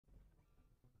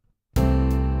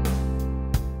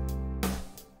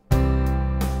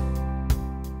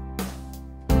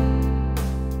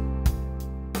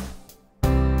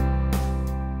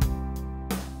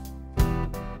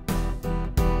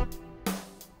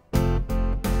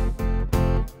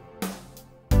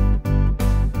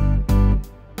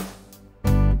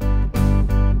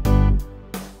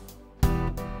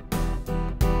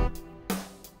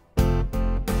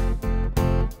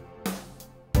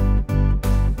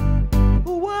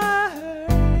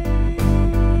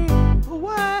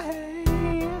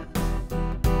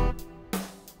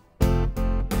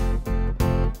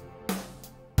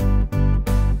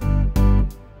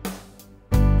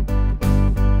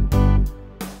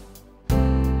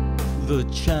The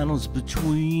channels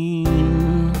between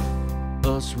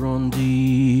us run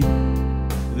deep.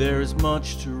 There is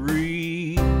much to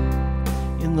read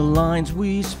in the lines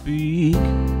we speak.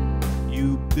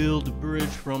 You build a bridge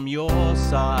from your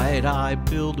side, I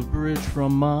build a bridge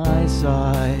from my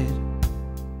side.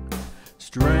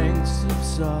 Strength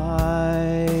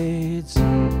subsides.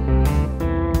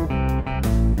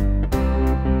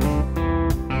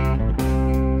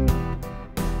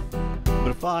 But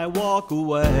if I walk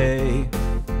away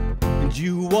and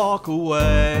you walk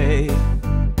away,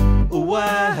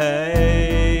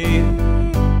 away,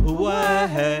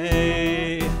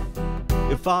 away.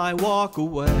 If I walk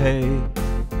away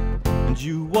and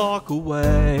you walk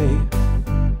away,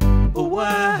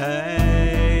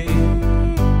 away,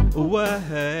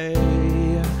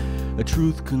 away. A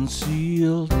truth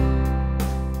concealed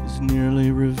is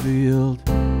nearly revealed.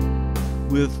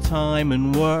 With time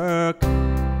and work,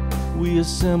 we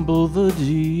assemble the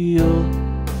deal.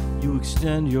 You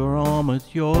extend your arm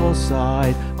at your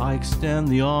side, I extend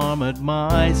the arm at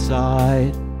my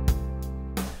side.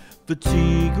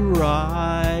 Fatigue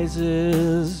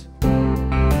rises.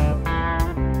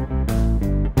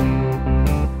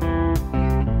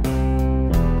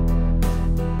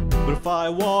 But if I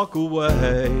walk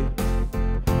away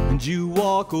and you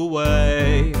walk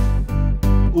away,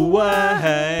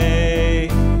 away,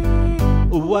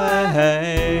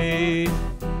 away.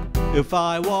 If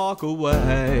I walk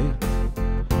away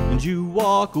and you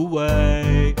walk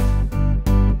away,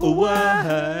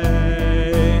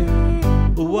 away,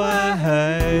 away.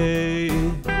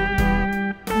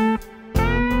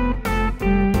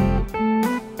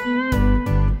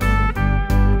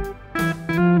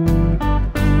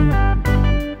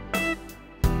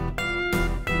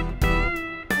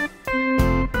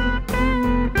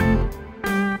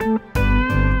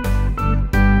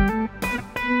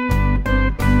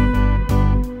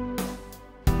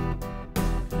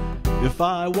 If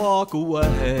I walk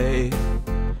away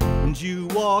and you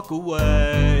walk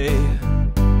away,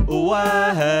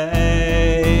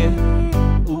 away,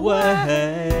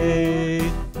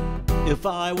 away. If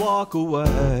I walk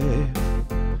away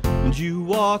and you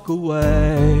walk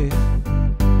away,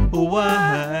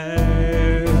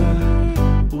 away,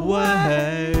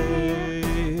 away.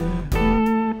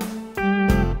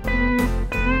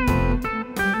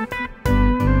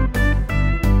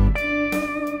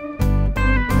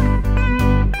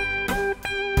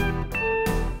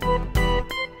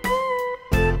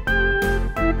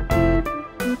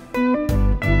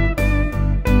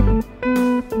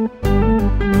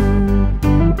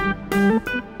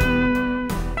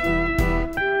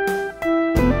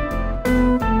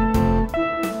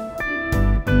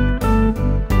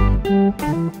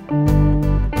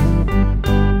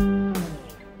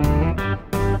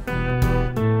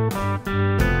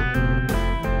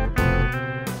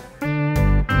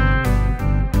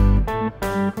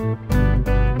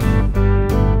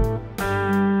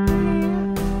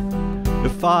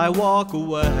 If I walk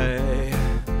away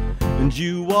and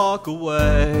you walk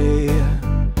away,